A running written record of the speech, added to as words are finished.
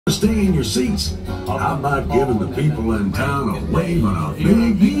Stay in your seats. How about giving the people in town a wave and a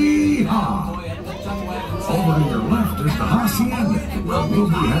big yee-haw? Over to your left is the Hacienda, where we'll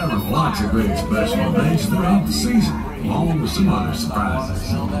be having lots of great special events throughout the season, along with some other surprises.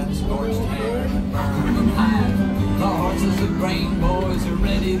 The horses and grain boys are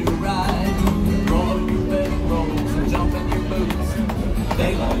ready to ride. Roll up your bedrolls and jump in your boots.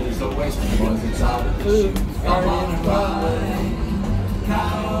 Daylight is the western boys, it's out of the shoes. Come on and ride,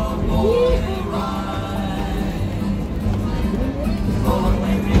 cowboy ride. Roll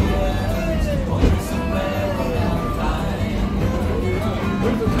away the edge, pull your sombrero down tight.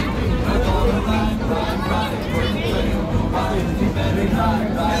 We're gonna ride, ride, ride. Where the trail will ride, you better ride,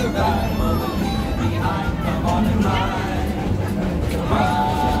 ride, ride. Mother, leave me behind, come on and ride.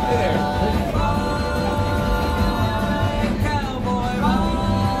 Ride, ride, cowboy ride.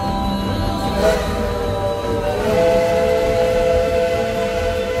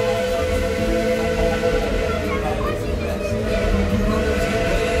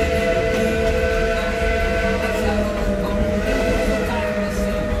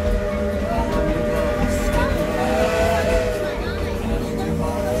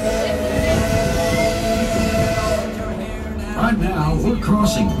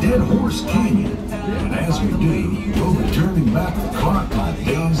 Crossing Dead Horse Canyon, and as we do, we'll be turning back the clock to the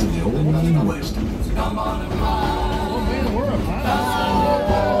days of the old West.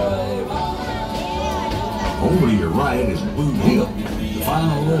 Over to your right is Boot Hill, the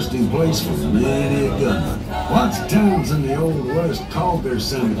final resting place for many a gunman. Lots of towns in the Old West called their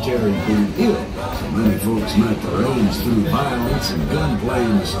cemetery Boot Hill, so many folks met their ends through violence and gunplay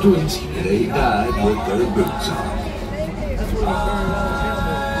in the streets, and they died with their boots on.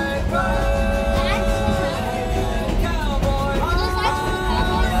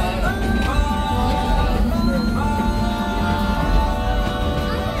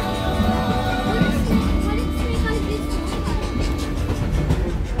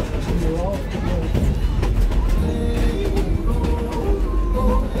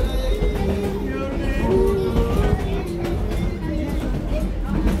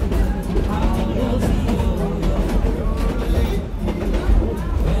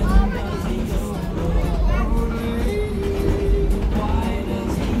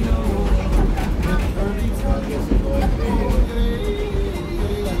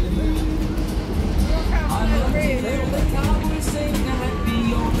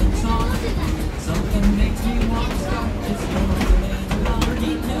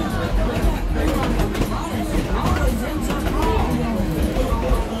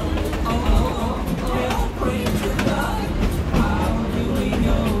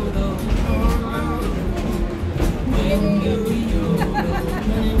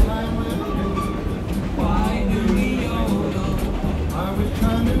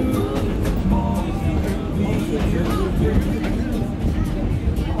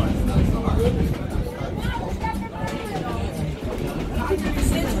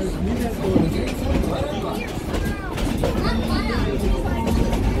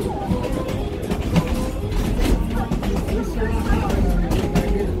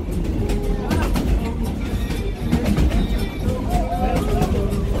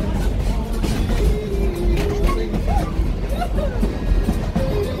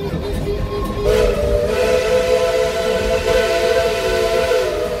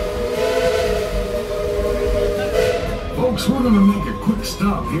 We're going to make a quick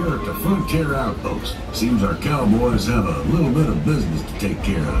stop here at the Frontier Outpost. Seems our cowboys have a little bit of business to take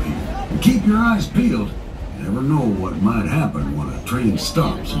care of here. And keep your eyes peeled. You never know what might happen when a train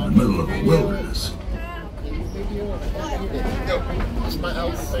stops in the middle of the wilderness.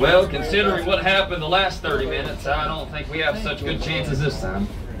 Well, considering what happened the last 30 minutes, I don't think we have such good chances this time.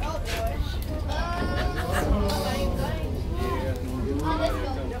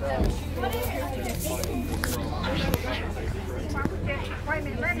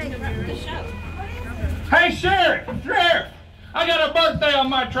 Hey, Sheriff! I got a birthday on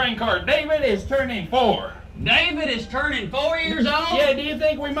my train card. David is turning 4. David is turning 4 years old? Yeah, do you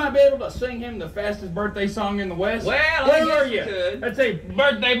think we might be able to sing him the fastest birthday song in the West? Well, where I are guess you? Could. Let's see,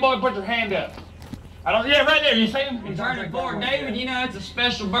 birthday boy, put your hand up. Yeah, right there, you see him? He's turning 4. David, you know, it's a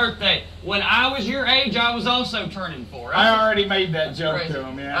special birthday. When I was your age, I was also turning 4. I already made that joke to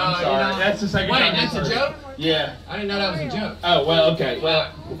him, yeah. I'm sorry. You know, that's the second time. Wait, that's a joke? Yeah. I didn't know that was a joke. Oh, well, okay.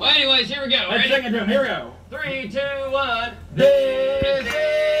 Well, anyways, here we go. Let's sing it to him. Here we go. 3, 2, 1. This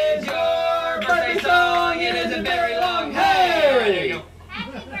is your birthday song. It isn't very long. Hey! There you go.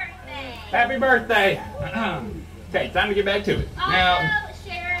 Happy birthday. Okay, time to get back to it. Also,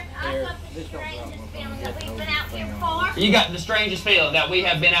 Sheriff, I hope the strangest family That we've been out here before? You got the strangest feeling that we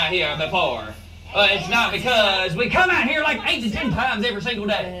have been out here before. It's not because we come out here like 8 to 10 times every single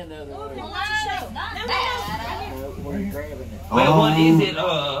day. Well, what is it?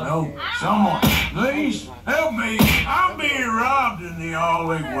 No, someone, please help me. I'm being robbed in the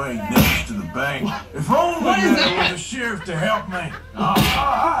alleyway next to the bank. If only there was a sheriff to help me.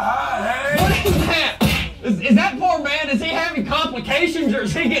 Hey. What is that? Is that poor man, is he having complications or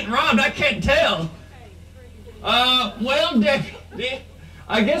is he getting robbed? I can't tell. Well, Deputy,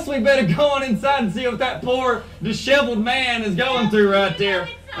 I guess we better go on inside and see what that poor disheveled man is going through right there.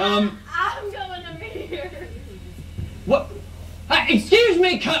 I'm going to be here. What? Hey, excuse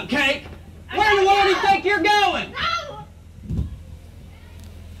me, Cupcake. Where in the world do you think you're going? No!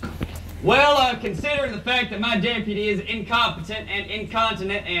 Well, considering the fact that my deputy is incompetent and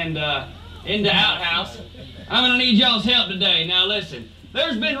incontinent and in the outhouse, I'm going to need y'all's help today. Now listen,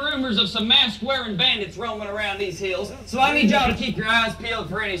 there's been rumors of some mask-wearing bandits roaming around these hills, so I need y'all to keep your eyes peeled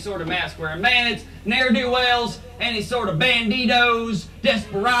for any sort of mask-wearing bandits, ne'er-do-wells, any sort of banditos,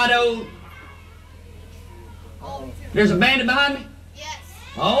 desperados. There's a bandit behind me? Yes.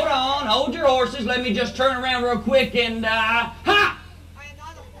 Hold on, hold your horses. Let me just turn around real quick and, ha! I am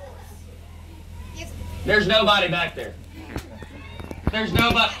not a horse. Yes. There's nobody back there. There's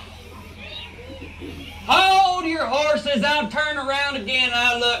nobody. Hold your horses. I'll turn around again and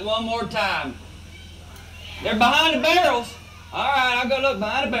I'll look one more time. They're behind the barrels. All right, I'll go look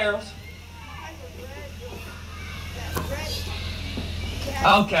behind the barrels.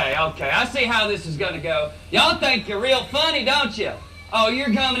 Okay, I see how this is going to go. Y'all think you're real funny, don't you? Oh,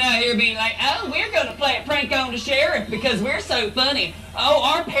 you're coming out here being like, oh, we're going to play a prank on the sheriff because we're so funny. Oh,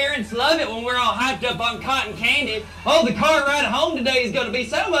 our parents love it when we're all hyped up on cotton candy. Oh, the car ride home today is going to be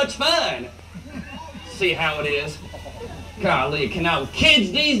so much fun. See how it is. Golly, cannot with kids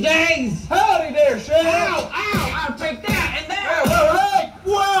these days. Howdy there, Sheriff. Ow, I'll take that and that. Hey,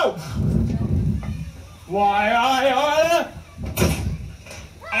 whoa! Why, I oughta...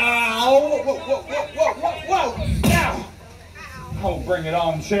 Ow! Whoa! Now! Oh, bring it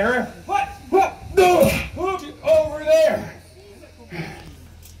on, Sheriff. What? Over there.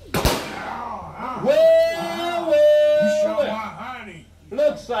 Well. You show my honey.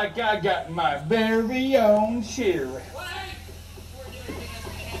 Looks like I got my very own sheriff.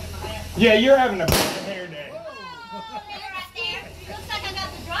 Yeah, you're having a bad hair day. There, right there. Looks like I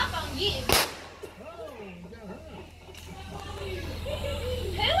got the drop on you.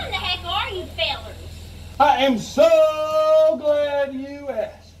 Who in the heck are you fellers? I am so glad you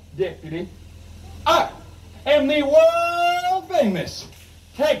asked, Deputy. I am the world famous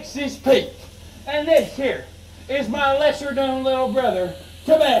Texas Pete, and this here is my lesser known little brother,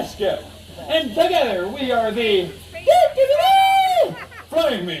 Tabasco. And together we are the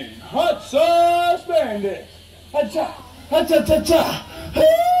Flaming Hot Sauce Bandits. Ha-cha, ha-cha-cha-cha.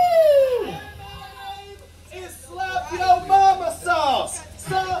 It's slap your mama sauce.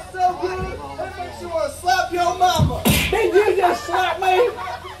 Sauce so good, it makes you want to slap your mama. Did you just slap me?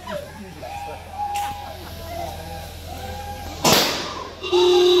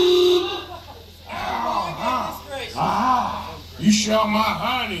 You shot my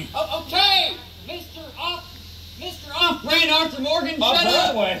honey. Oh, okay, Mr. Off-Brand Arthur Morgan, shut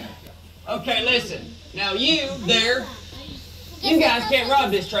up. Okay, listen. Now you there, you guys can't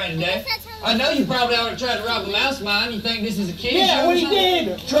rob this train today. I know you probably already tried to rob the mouse mine. You think this is a kid? Yeah, we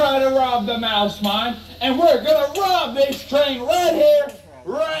did try to rob the mouse mine, and we're gonna rob this train right here,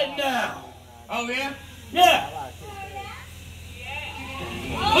 right now. Oh, yeah? Yeah.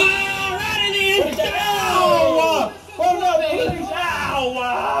 All righty then. Ow! Oh no, please!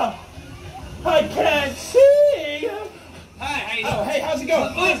 Ow! I can't see. Hey, Oh, hey, how's it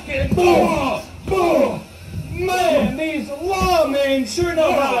going? let's get it. Man, these lawmen sure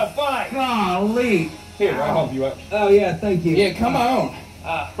know how to fight. Golly. Here, I'll help you up. Oh, yeah, thank you. Yeah, come on.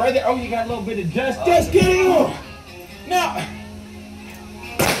 Right there. Oh, you got a little bit of just get in. Now,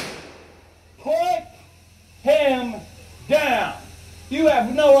 put him down. You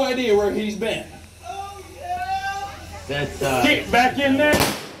have no idea where he's been. Oh, yeah. That's, Get back in there.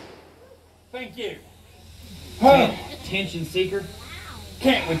 Thank you. Huh. attention seeker.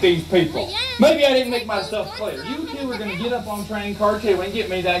 Can't with these people. Maybe I didn't make myself clear. You two are going to get up on train car 2 and get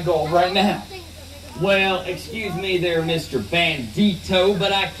me that gold right now. Well, excuse me there, Mr. Bandito,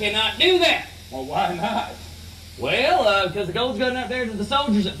 but I cannot do that. Well, why not? Well, because the gold's going up there to the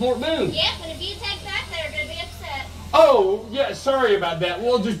soldiers at Fort Boone. Yes, and if you take that, they're going to be upset. Oh, yeah, sorry about that.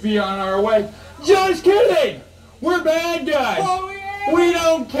 We'll just be on our way. Just kidding. We're bad guys. Oh, yeah. We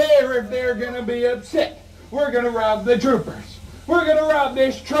don't care if they're going to be upset. We're going to rob the troopers. We're going to rob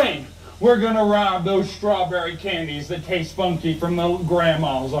this train. we're gonna rob those strawberry candies that taste funky from the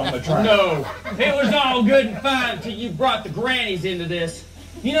grandmas on the train. No, it was all good and fine till you brought the grannies into this.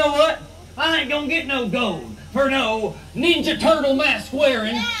 You know what? I ain't gonna get no gold for no Ninja Turtle mask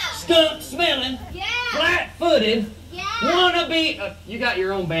wearing, skunk smelling, flat-footed, wannabe. You got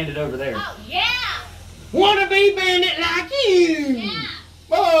your own bandit over there. Oh, yeah. Wannabe bandit like you. Yeah.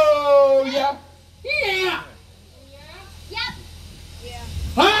 Oh, yeah. Yeah. Yep. Yeah.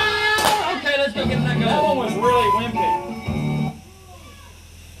 Ah, okay, let's go get that gold. That one was really wimpy.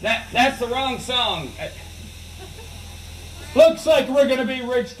 That's the wrong song. Looks like we're gonna be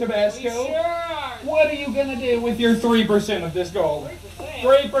rich, Tabasco. Sure are. What are you gonna do with your 3% of this gold?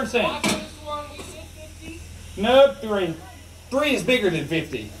 3%. Nope, 3. 3 is bigger than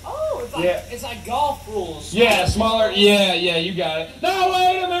 50. Oh, it's like, Yeah. it's like golf rules. Yeah, smaller. Yeah, you got it. No,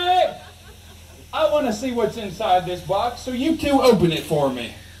 wait a minute. I want to see what's inside this box, so you two open it for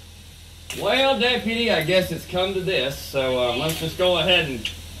me. Well, Deputy, I guess it's come to this, so let's just go ahead and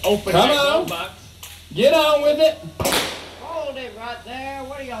open Come that on. gold box. Get on with it. Hold it right there.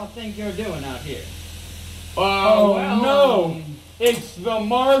 What do y'all think you're doing out here? Oh, well, no. It's the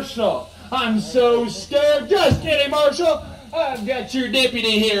Marshal. I'm so scared. Just kidding, Marshal. I've got your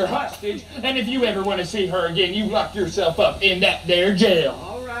deputy here hostage, and if you ever want to see her again, you lock yourself up in that there jail.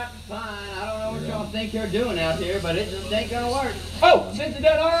 All right, fine. I don't know what y'all think you're doing out here, but it just ain't gonna work. Oh, since it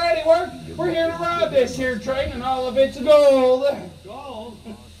done already worked, we're here to rob this here train and all of its gold. Gold?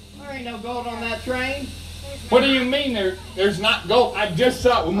 There ain't no gold on that train. What do you mean there's not gold? I just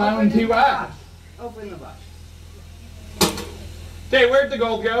saw it with my own 2 eyes. Open the box. Say, where'd the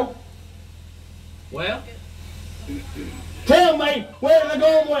gold go? Well, Tell me where the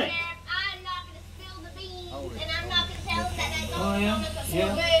gold went. I'm not going to spill the beans, and I'm not going to tell them that I Oh, don't yeah? know that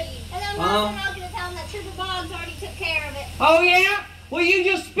Yeah. good, and I'm also not going to tell them that Trooper Boggs already took care of it. oh yeah? Well, you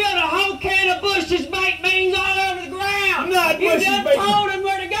just spilled a whole can of Bush's baked beans all over the ground. Not you Bush's done baked told him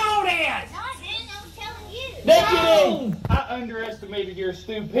where the gold is. No, I didn't. I was telling you. Deputy, I underestimated your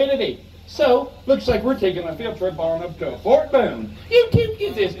stupidity. So, looks like we're taking a field trip on up to Fort Boone. You two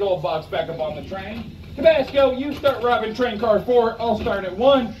get this gold box back up on the train. Tabasco, you start robbing train car 4, I'll start at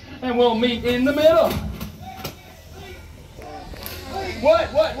 1, and we'll meet in the middle.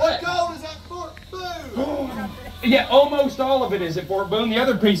 What? Gold is at Fort Boone. Yeah, almost all of it is at Fort Boone. The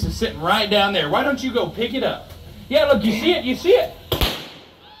other piece is sitting right down there. Why don't you go pick it up? Yeah, look, you see it? You see it?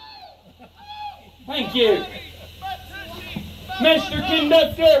 Thank you. Mr.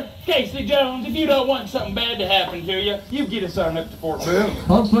 Conductor, Casey Jones, if you don't want something bad to happen to you, you get us on up to Fort Boone.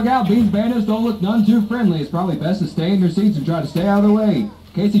 Folks, look out. These bandits don't look none too friendly. It's probably best to stay in your seats and try to stay out of the way.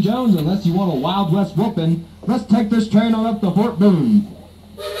 Casey Jones, unless you want a Wild West whooping, let's take this train on up to Fort Boone.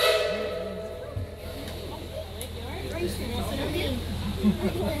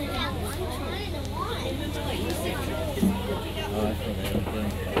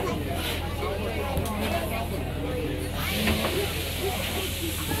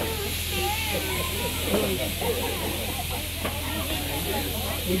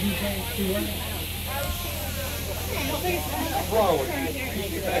 What's wrong with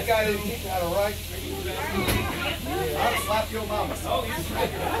you? If that guy didn't teach you how to write, I'd slap your mama.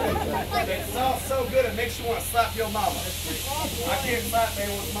 It sounds so good it makes you want to slap your mama. I can't slap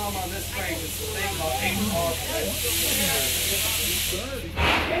anyone's mama on this train. It's a thing called HR. I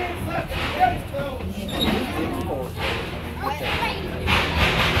can't slap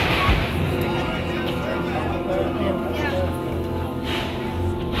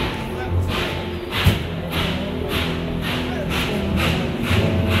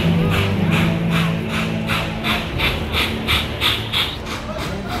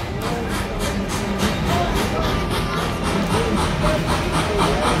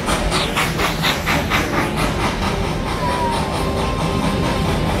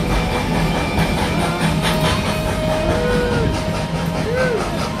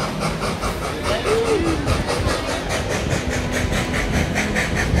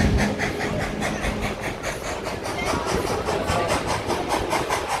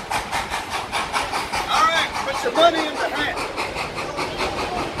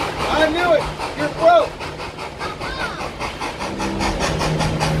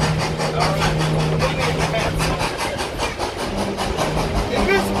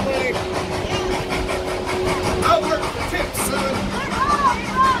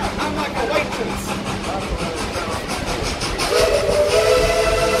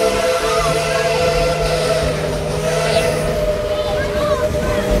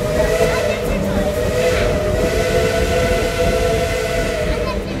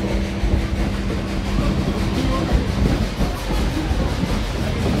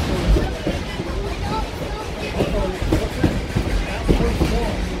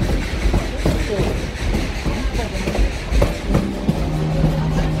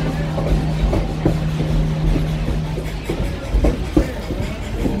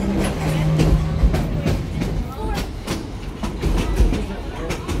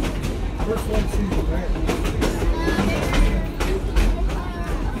First one sees the bear.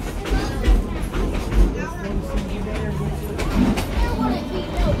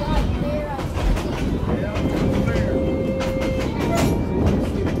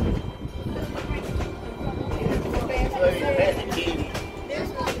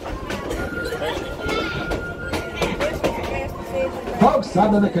 Folks,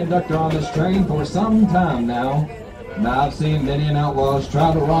 I've been a conductor on this train for some time now. Now I've seen many an outlaws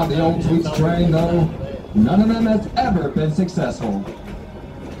try to rob the old sweets train, though none of them has ever been successful.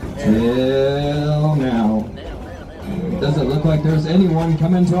 Till now. Doesn't look like there's anyone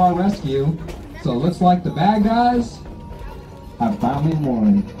coming to our rescue, so it looks like the bad guys have finally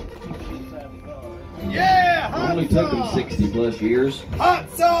won. Yeah! It only took them 60 plus years. Hot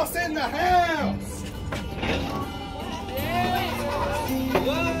sauce in the house!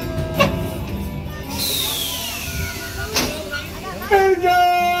 We're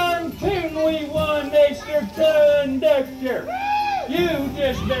done! Can we won, Mr. Conductor? You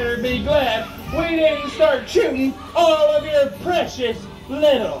just better be glad we didn't start shooting all of your precious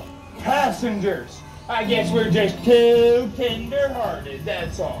little passengers. I guess we're just too tender-hearted,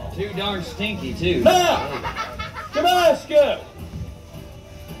 that's all. Too darn stinky, too. Now, Tabasco!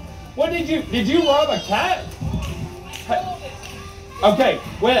 What did you rob a cat? Okay,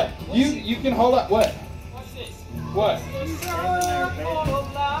 well, you can hold up. What? What?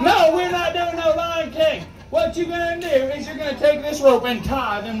 No, we're not doing no Lion King. What you're gonna do is you're gonna take this rope and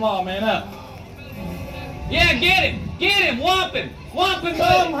tie them lawmen up. Yeah, get him, whop him,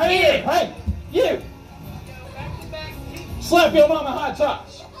 Come here, hey, you. Slap your mama hot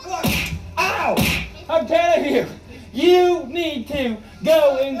sauce. Ow! I'm telling you, you need to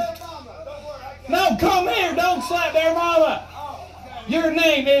go and. No, come here, don't slap their mama. Your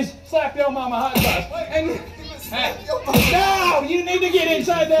name is Slap Your Mama Hot Sauce. And hey, no, you need to get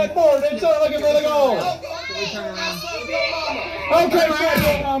inside that board and start looking for the gold. Okay, Slap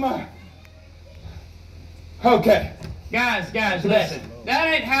Your Mama. Okay. Guys, listen. That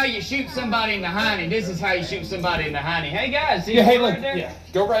ain't how you shoot somebody in the hiney. This is how you shoot somebody in the hiney. Hey, guys, see Yeah, hey, right look. there? Yeah,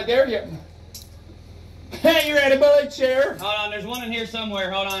 go right there. Yep. Hey, you ready, bullet, Sheriff? Hold on, there's one in here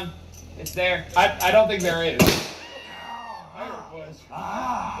somewhere. Hold on. It's there. I don't think there is.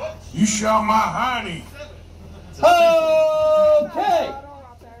 You shot my honey. Okay.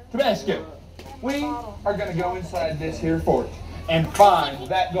 Tabasco, we are going to go inside this here fort and find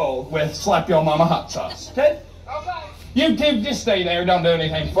that gold with Slap Your Mama Hot Sauce. Okay? You two just stay there. Don't do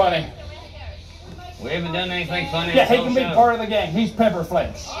anything funny. We haven't done anything funny. Yeah, this he can whole be show. part of the gang. He's Pepper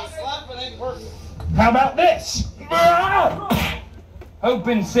Flakes. How about this?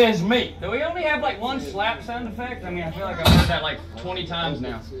 Hoping says me. Do we only have like one slap sound effect? I mean, I feel like I've heard that like 20 times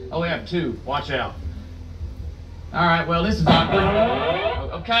now. Oh, we have two. Watch out. All right, well, this is awkward.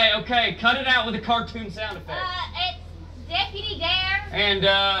 Okay, cut it out with a cartoon sound effect. It's Deputy Dare. And,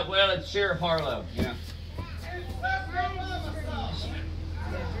 well, it's Sheriff Harlow, you know.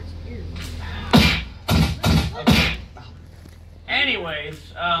 Okay. Anyways,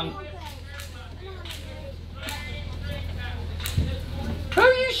 who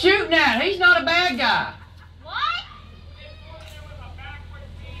are you shooting at? He's not a bad guy. What?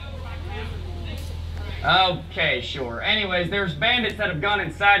 Okay, sure. Anyways, there's bandits that have gone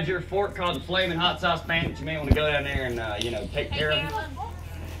inside your fort called the Flaming Hot Sauce Bandits. You may want to go down there and, take care of them.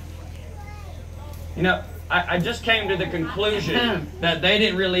 You know, I just came to the conclusion that they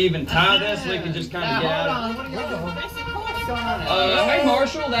didn't really even tie this. We could just kind of get out of it. Hey,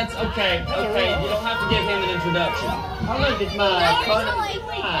 Marshall, that's okay. Okay, you don't have to give him an introduction. Oh, look, it's my partner.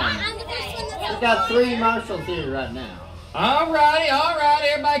 We got 3 marshals here right now. All right,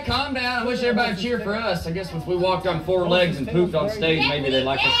 everybody calm down. I wish everybody would cheer for us. I guess if we walked on 4 legs and pooped on stage, maybe they'd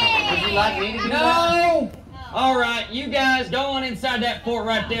like us. Would you like me to do that? No! All right, you guys go on inside that fort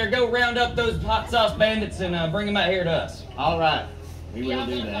right there. Go round up those hot sauce bandits and bring them out here to us. All right. We will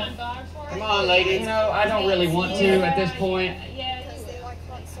do that. Come on, ladies. You know, I don't really want to at this point.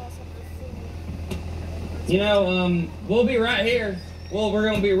 You know, we'll be right here. Well, we're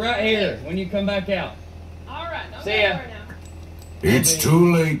going to be right here when you come back out. All right. See ya. It's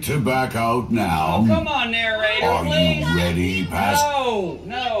too late to back out now. Oh, come on, narrator, Are please. you ready, Pastor?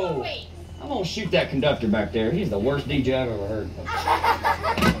 No. I'm going to shoot that conductor back there. He's the worst DJ I've ever heard.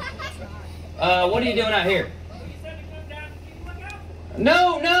 What are you doing out here?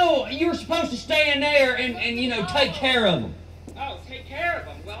 No, you were supposed to stay in there and take care of them. Oh, take care of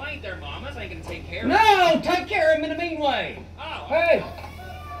them. Well, ain't their mamas. Ain't gonna take care of them. No, take care of them in a mean way. Oh. Hey.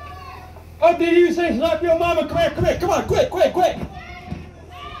 Oh, did you say Slap Your Mama? Come here. Come on, quick.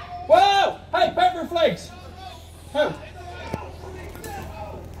 Whoa! Hey, Pepper Flakes. Oh.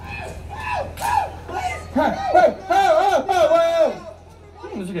 Look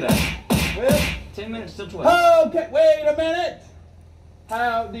at that. Well, 10 minutes till 12. okay, wait a minute.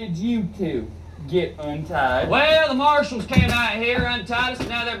 How did you two get untied? Well, the marshals came out here, untied us, and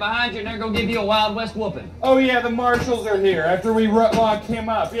now they're behind you, and they're going to give you a Wild West whooping. Oh, yeah, the marshals are here after we locked him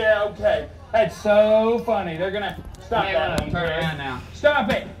up. Yeah, okay. That's so funny. They're going to stop that one. Turn around now. Stop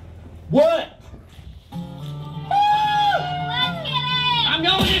it. What? I'm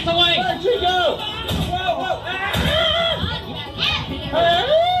going this way. Where'd you go? Whoa, whoa.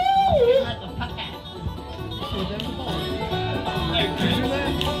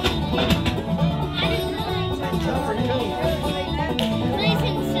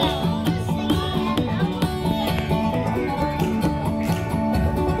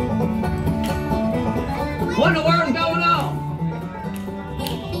 What in the world is going on?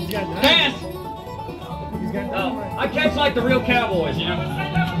 Pass! No, I catch like the real cowboys, you know?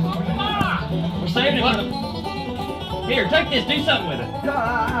 We're saving it for the... Here, take this, do something with it.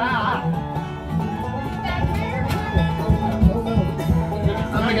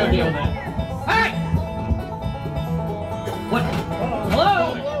 I'm gonna go deal with that. Hey! What?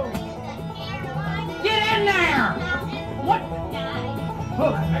 Hello? Get in there! What?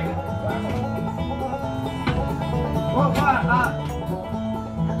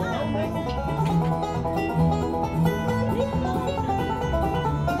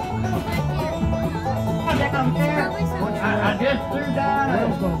 I just threw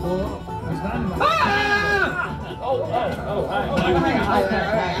down.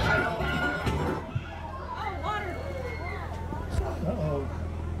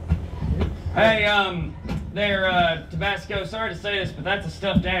 Hey, there, Tabasco, sorry to say this, but that's a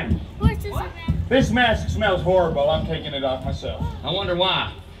stuffed animal. This mask smells horrible. I'm taking it off myself. I wonder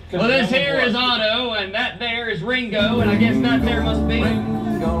why. Well, this here is Otto, and that there is Ringo, and I guess that there must be...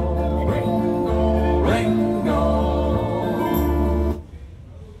 Ringo, Ringo, Ringo.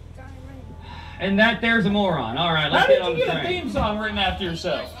 And that there's a moron. All right, let's How get did on you the get a train. theme song written after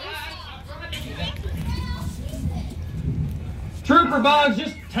yourself? Trooper Boggs,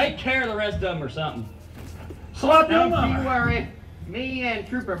 just take care of the rest of them or something. Slap your Don't you mama. worry. Me and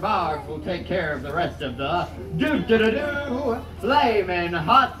Trooper Boggs will take care of the rest of the do-do-do-do flaming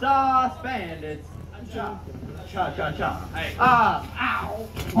hot sauce bandits. Cha-cha-cha. Hey. Ow.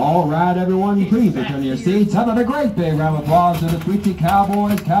 All right, everyone, please return to your seats. Have a great big round of applause to the Tweetsie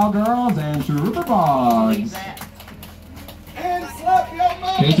Cowboys, Cowgirls, and Trooper Boggs. And slap your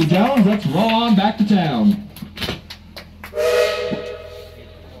mama. Casey Jones, let's roll on back to town.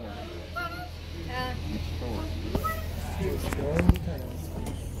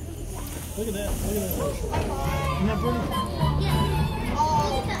 Look at that. Look at that. Isn't that pretty? Oh,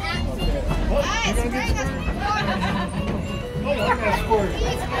 you're gonna get sprayed? Oh, I got squirt.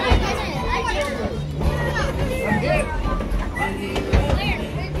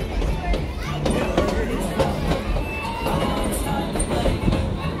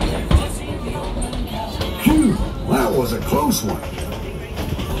 Phew, that was a close one.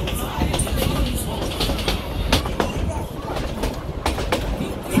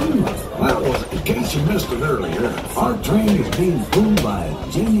 In case you missed it earlier, our train is being pulled by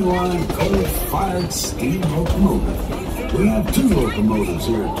a genuine coal-fired steam locomotive. We have two locomotives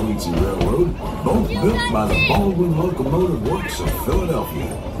here at Tweetsie Railroad, both built by the Baldwin Locomotive Works of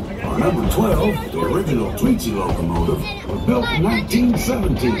Philadelphia. Our number 12, the original Tweetsie locomotive, was built in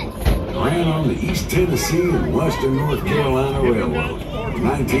 1917 and ran on the East Tennessee and Western North Carolina Railroad. From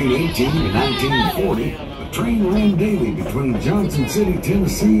 1918 to 1940, the train ran daily between Johnson City,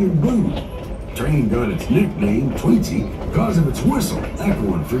 Tennessee and Boone. The train got its nickname, Tweetsie, because of its whistle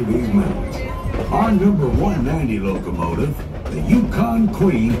echoing through these mountains. Our number 190 locomotive, the Yukon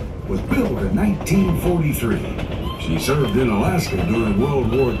Queen, was built in 1943. She served in Alaska during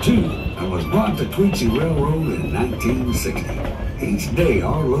World War II and was brought to Tweetsie Railroad in 1960. Each day,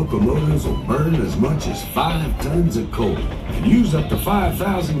 our locomotives will burn as much as 5 tons of coal and use up to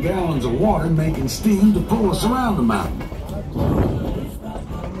 5,000 gallons of water making steam to pull us around the mountain.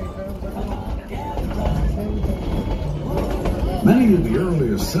 Many of the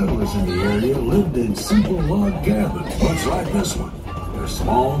earliest settlers in the area lived in simple log cabins, much like this one. They're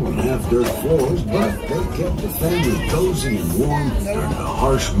small and have dirt floors, but they kept the family cozy and warm during the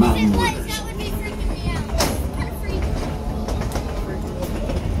harsh mountain winters.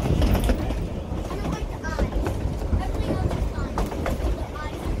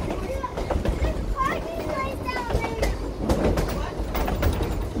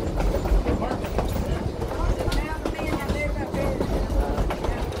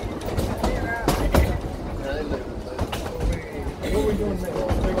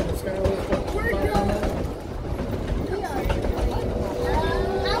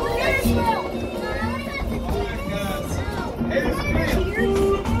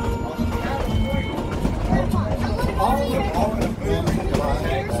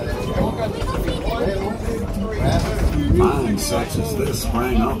 such as this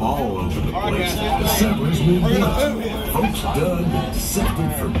sprang up all over the place. The settlers moved west. Folks dug and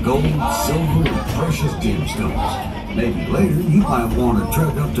sifted for gold, silver, and precious gemstones. Maybe later you might want to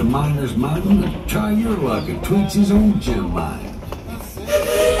trek up to Miners Mountain and try your luck at Tweetsy's own gem mine.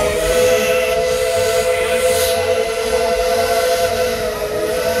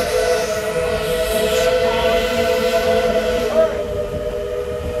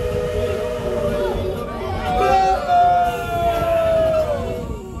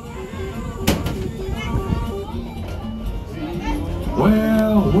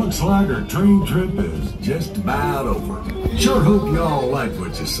 Looks like our train trip is just about over. Sure hope y'all liked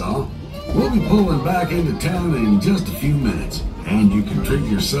what you saw. We'll be pulling back into town in just a few minutes, and you can treat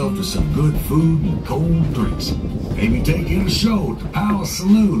yourself to some good food and cold drinks. Maybe take in a show at the Palace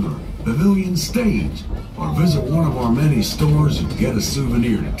Saloon or Pavilion Stage, or visit one of our many stores and get a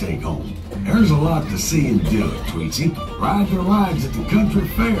souvenir to take home. There's a lot to see and do at Tweetsy. Ride the rides at the country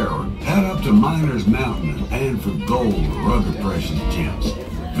fair, or head up to Miners Mountain and pan for gold or other precious gems.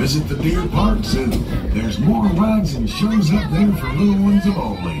 Visit the Deer Park Zoo. There's more rides and shows up there for little ones of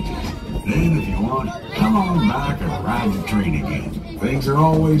all ages. Then, if you want, come on back and ride the train again. Things are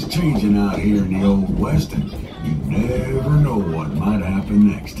always changing out here in the Old West, and you never know what might happen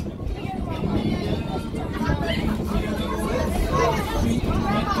next.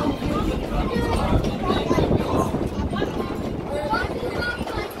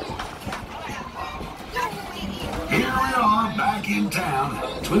 In town,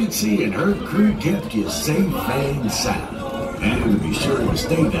 Tweetsy and her crew kept you safe and sound. And to be sure to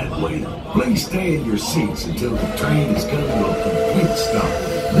stay that way, please stay in your seats until the train has come to a complete stop.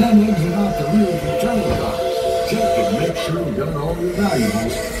 Then exit out the rear of the train car. Check and make sure you got all your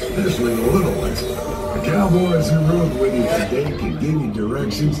valuables, especially the little ones. The cowboys who rode with you today can give you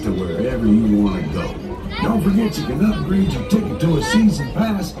directions to wherever you want to go. Don't forget you can upgrade your ticket to a season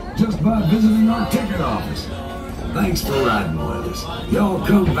pass just by visiting our ticket office. Thanks for riding with us. Y'all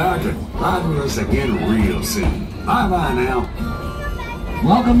come back and ride with us again real soon. Bye-bye now.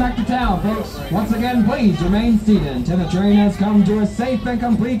 Welcome back to town, folks. Once again, please remain seated until the train has come to a safe and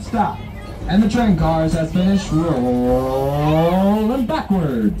complete stop, and the train cars has finished rolling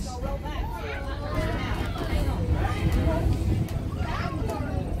backwards.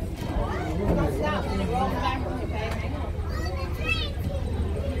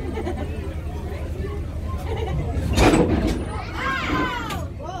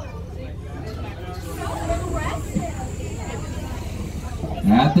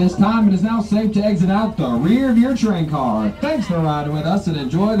 At this time, it is now safe to exit out the rear of your train car. Thanks for riding with us and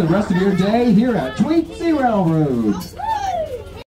enjoy the rest of your day here at Tweetsy Railroad.